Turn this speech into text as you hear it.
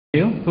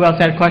you. Who else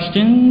had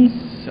questions?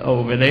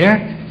 Over there.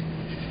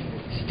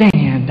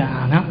 Stand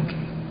on up.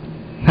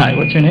 Hi,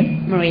 what's your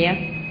name? Maria.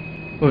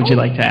 What would you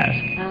like to ask?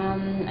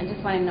 I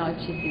just want to know if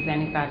she sees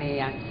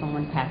anybody,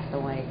 someone passed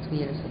away 2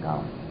 years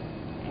ago.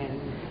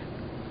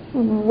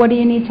 And what do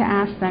you need to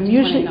ask them? I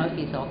just want to know if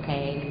he's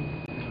okay.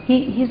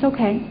 He's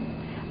okay.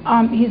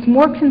 He's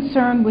more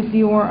concerned with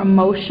your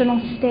emotional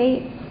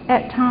state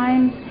at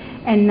times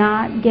and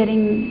not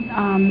getting,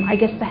 I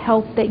guess, the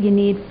help that you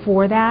need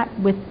for that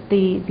with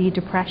the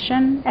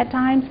depression at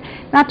times.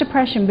 Not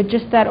depression, but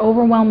just that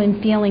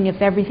overwhelming feeling if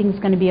everything's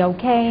going to be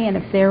okay and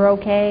if they're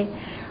okay.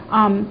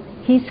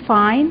 He's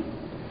fine.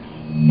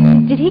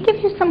 Did he give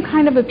you some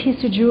kind of a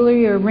piece of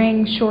jewelry or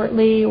ring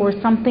shortly or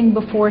something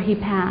before he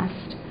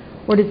passed?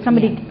 Or did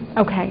somebody...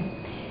 Yeah. Okay.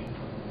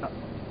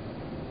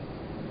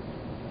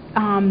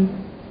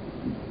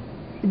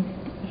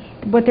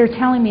 What they're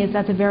telling me is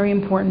that's a very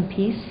important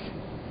piece.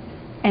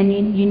 And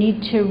you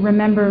need to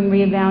remember and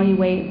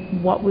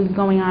reevaluate what was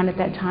going on at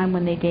that time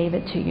when they gave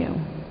it to you.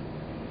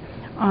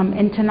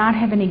 And to not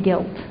have any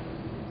guilt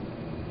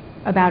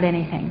about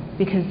anything,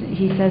 because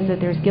he says that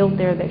there's guilt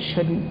there that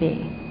shouldn't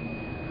be.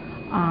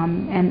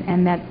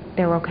 And that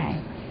they're okay.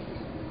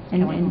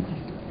 And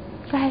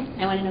go ahead.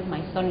 I want to know if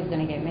my son is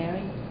going to get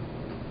married.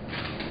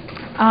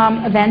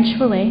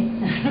 Eventually.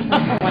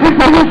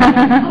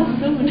 How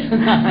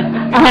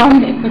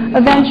soon?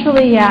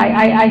 Eventually, yeah,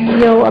 I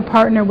feel a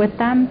partner with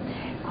them.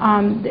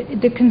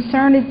 The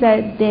concern is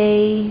that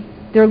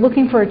they're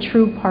looking for a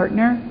true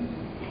partner,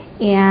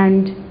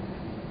 and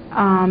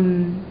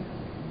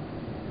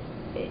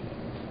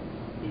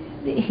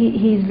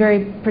he's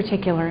very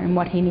particular in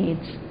what he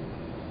needs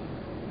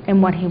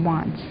and what he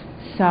wants.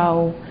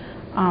 So,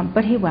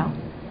 but he will.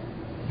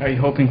 Are you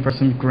hoping for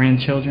some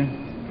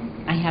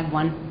grandchildren? I have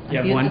one. You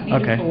have one? A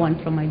beautiful Okay.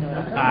 one from my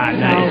daughter.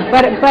 Nice.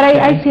 But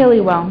I feel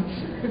he will.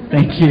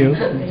 Thank you.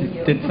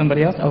 Did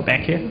somebody else? Oh,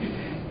 back here.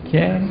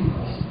 Okay.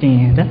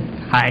 Stand up.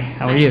 Hi,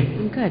 how are you?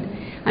 I'm good.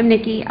 I'm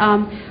Nikki.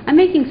 I'm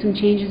making some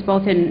changes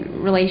both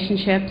in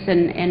relationships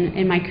and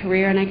in my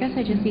career, and I guess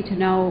I just need to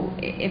know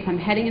if I'm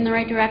heading in the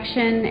right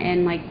direction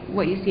and like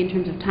what you see in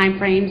terms of time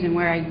frames and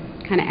where I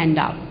kind of end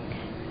up.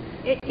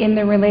 In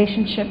the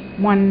relationship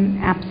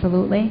one,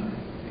 absolutely.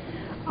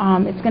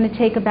 It's going to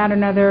take about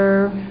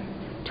another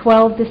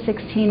 12 to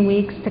 16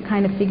 weeks to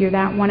kind of figure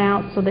that one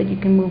out so that you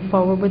can move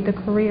forward with the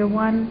career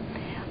one.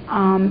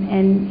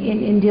 And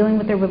in dealing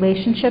with the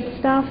relationship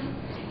stuff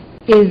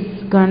is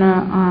going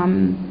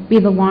to be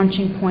the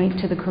launching point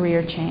to the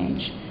career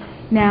change.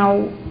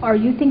 Now, are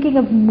you thinking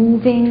of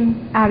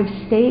moving out of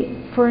state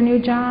for a new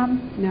job?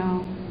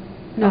 No.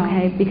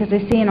 Okay, because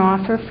I see an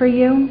offer for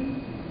you.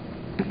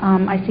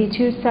 I see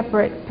 2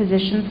 separate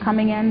positions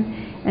coming in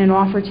and an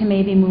offer to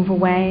maybe move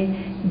away,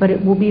 but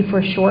it will be for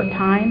a short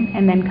time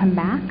and then come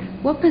back.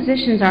 What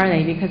positions are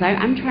they? Because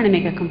I'm trying to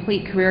make a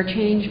complete career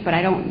change, but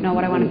I don't know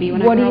what I want to be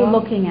when I grow up. What are you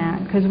looking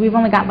at? Because we've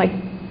only got like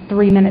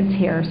 3 minutes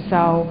here.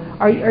 So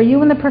are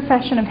you in the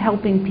profession of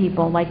helping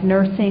people, like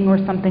nursing or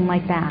something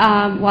like that?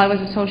 Well, I was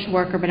a social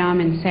worker, but now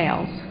I'm in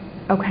sales.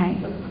 Okay.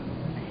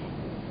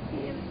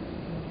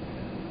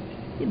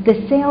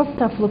 The sales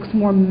stuff looks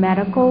more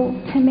medical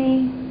to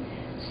me.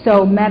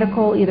 So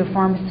medical, either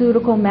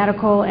pharmaceutical,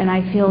 medical, and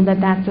I feel that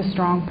that's a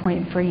strong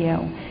point for you.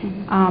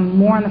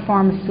 More on the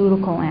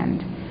pharmaceutical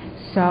end.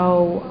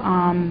 So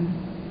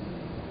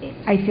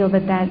I feel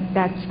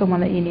that's the one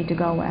that you need to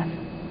go with.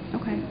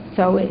 Okay.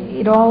 So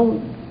it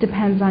all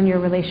depends on your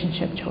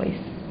relationship choice,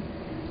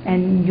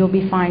 and you'll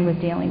be fine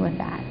with dealing with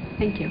that.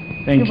 Thank you.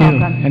 Thank You're you.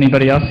 welcome.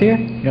 Anybody else here?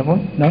 You have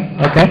one? No?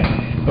 Okay.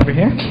 Over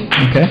here?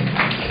 Okay.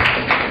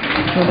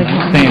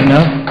 Stand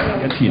up.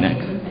 Get to you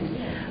next.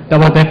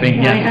 Double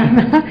dipping,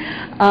 yeah.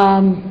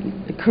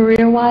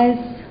 Career-wise,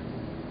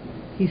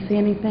 do you see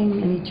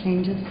anything, any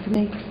changes to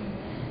make?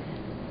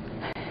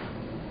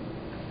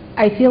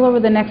 I feel over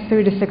the next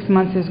 3 to 6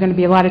 months there's going to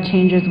be a lot of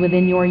changes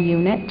within your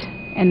unit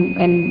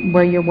and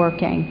where you're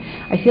working.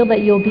 I feel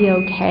that you'll be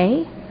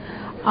okay.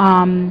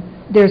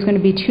 There's going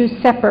to be 2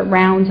 separate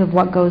rounds of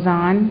what goes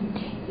on,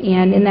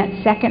 and in that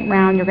second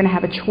round you're going to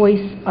have a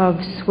choice of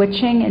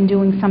switching and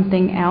doing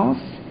something else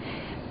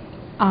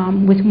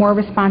with more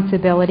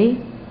responsibility.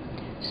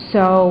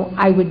 So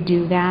I would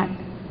do that.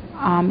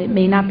 It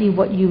may not be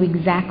what you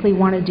exactly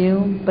want to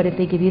do, but if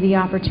they give you the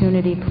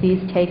opportunity,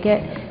 please take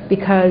it,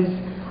 because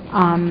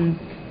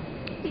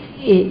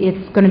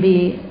it's going to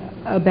be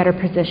a better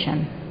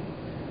position.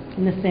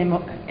 In the same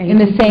agency? In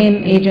the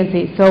same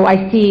agency. So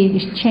I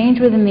see change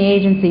within the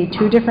agency,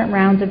 2 different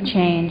rounds of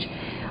change.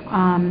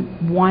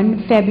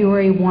 1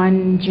 February,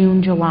 1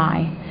 June,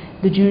 July.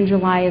 The June,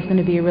 July is going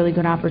to be a really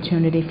good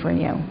opportunity for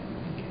you.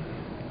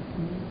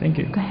 Thank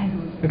you. Go ahead.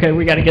 Okay,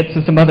 we got to get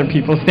to some other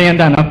people. Stand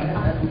on up.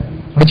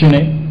 What's your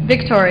name?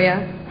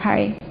 Victoria.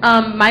 Hi.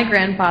 My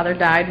grandfather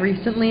died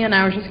recently, and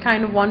I was just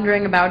kind of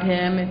wondering about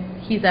him, if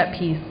he's at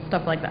peace,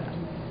 stuff like that.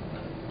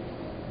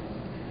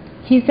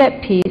 He's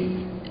at peace,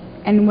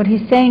 and what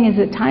he's saying is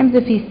at times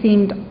if he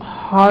seemed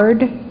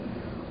hard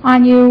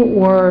on you,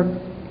 or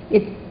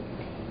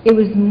it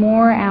was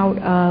more out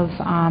of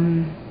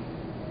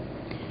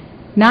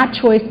not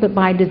choice, but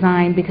by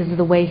design because of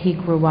the way he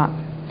grew up.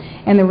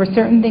 And there were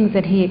certain things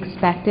that he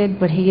expected,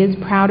 but he is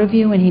proud of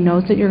you and he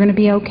knows that you're going to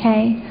be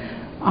okay.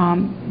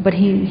 But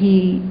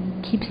he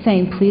keeps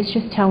saying, please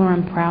just tell her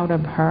I'm proud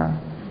of her.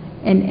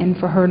 And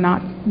for her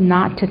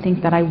not to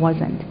think that I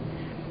wasn't.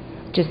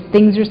 Just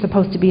things are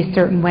supposed to be a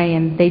certain way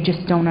and they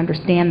just don't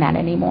understand that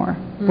anymore,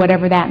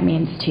 whatever that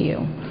means to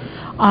you.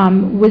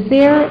 Was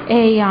there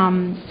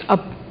a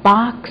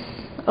box,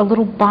 a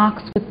little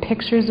box with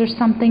pictures or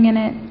something in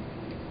it?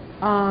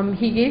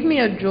 He gave me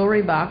a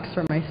jewelry box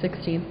for my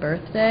 16th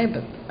birthday,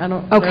 but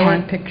there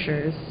weren't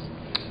pictures.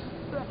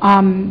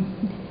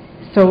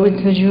 So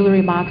it's a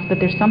jewelry box, but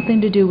there's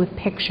something to do with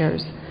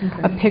pictures.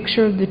 Okay. A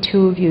picture of the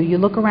two of you. You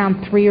look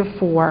around 3 or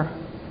 4,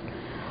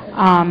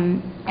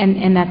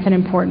 and that's an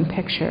important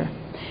picture.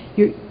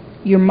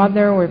 Your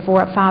mother or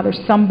father,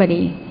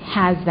 somebody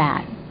has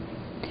that.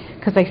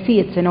 Because I see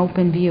it's an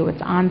open view.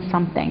 It's on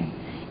something.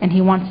 And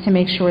he wants to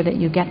make sure that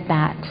you get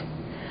that.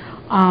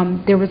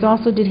 There was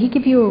also, did he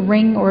give you a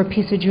ring or a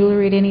piece of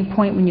jewelry at any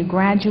point when you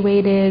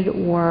graduated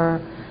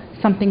or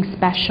something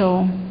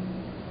special?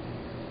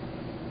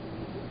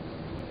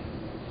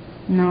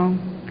 No?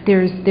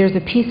 There's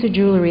a piece of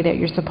jewelry that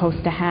you're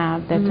supposed to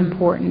have that's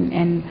important,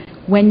 and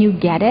when you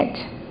get it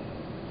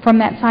from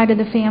that side of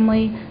the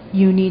family,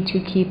 you need to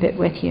keep it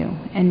with you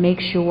and make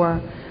sure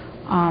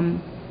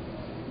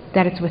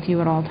that it's with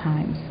you at all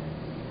times.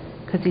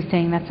 Because he's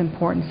saying that's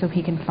important so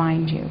he can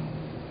find you.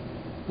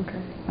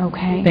 Okay.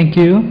 Okay? Thank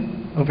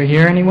you. Over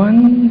here,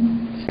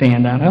 anyone?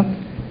 Stand on up.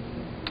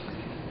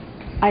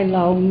 I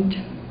loaned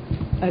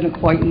an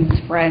acquaintance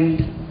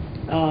friend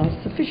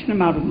a sufficient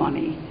amount of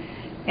money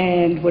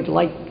and would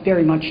like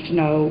very much to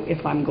know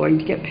if I'm going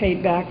to get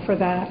paid back for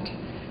that.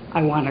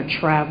 I want to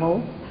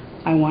travel.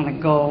 I want to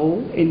go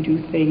and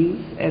do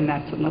things, and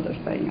that's another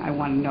thing. I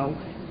want to know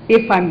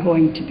if I'm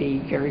going to be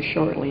very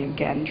shortly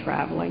again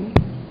traveling.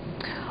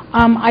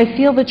 I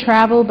feel the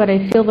travel, but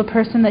I feel the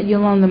person that you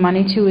loan the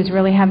money to is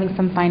really having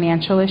some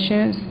financial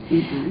issues.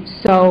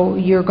 So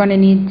you're going to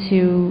need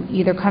to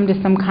either come to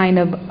some kind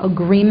of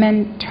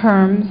agreement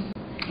terms,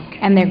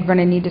 and they're going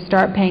to need to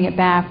start paying it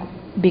back,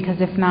 because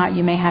if not,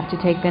 you may have to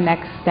take the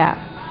next step.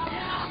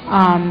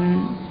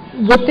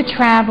 With the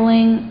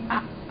traveling,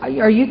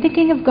 are you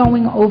thinking of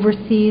going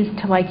overseas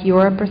to like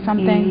Europe or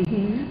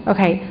something?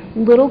 Okay,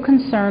 little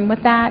concern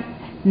with that.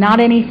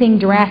 Not anything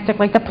drastic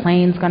like the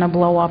plane's going to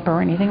blow up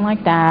or anything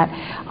like that.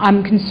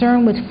 I'm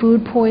concerned with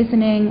food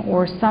poisoning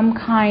or some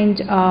kind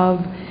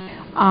of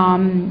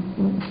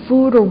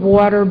food or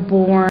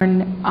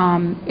water-borne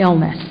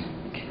illness.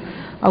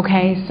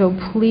 Okay, so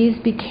please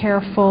be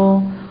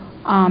careful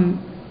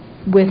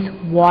with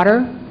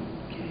water,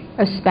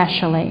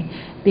 especially,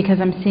 because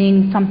I'm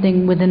seeing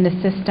something within the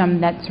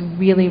system that's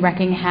really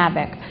wreaking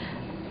havoc.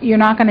 You're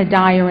not going to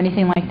die or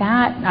anything like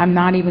that. I'm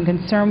not even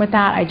concerned with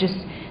that.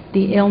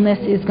 The illness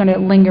is going to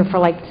linger for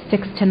like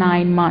 6 to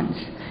 9 months.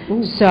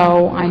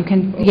 So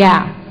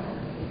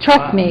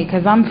trust me,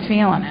 because I'm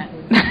feeling it.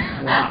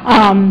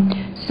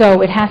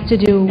 So it has to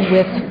do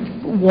with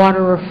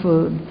water or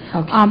food.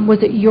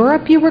 Was it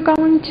Europe you were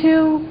going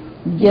to?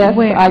 Yes,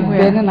 I've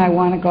been, and I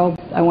want to go.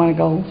 I want to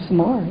go some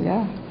more.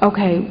 Yeah.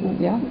 Okay.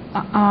 Yeah.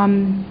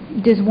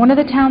 Does one of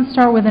the towns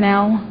start with an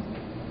L?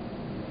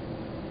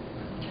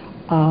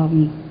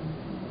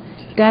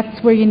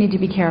 That's where you need to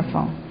be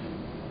careful.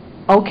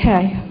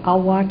 Okay,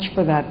 I'll watch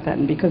for that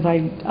then, because I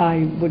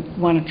would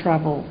want to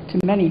travel to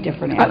many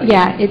different areas.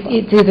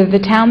 It's either the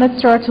town that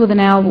starts with an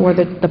L or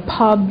the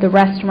pub, the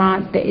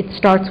restaurant. It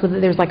starts with,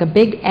 there's like a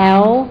big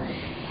L,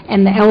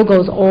 and the L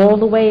goes all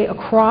the way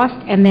across,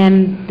 and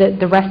then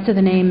the rest of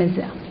the name is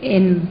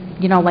in,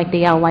 like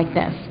the L like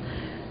this.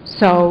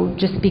 So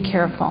just be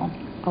careful.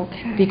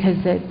 Okay. Because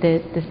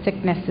the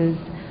sickness is,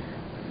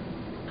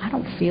 I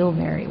don't feel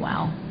very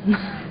well.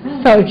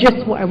 So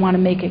I want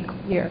to make it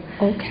clear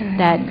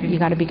that you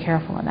got to be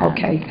careful of that.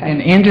 Okay.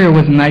 And Andrea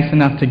was nice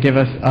enough to give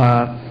us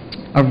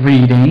a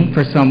reading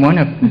for someone,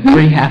 a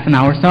free half an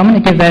hour. So I'm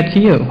going to give that to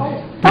you.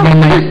 A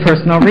nice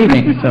personal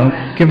reading. So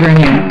give her a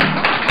hand.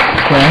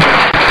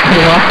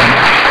 You're welcome.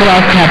 Who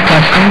else have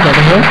questions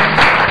over here?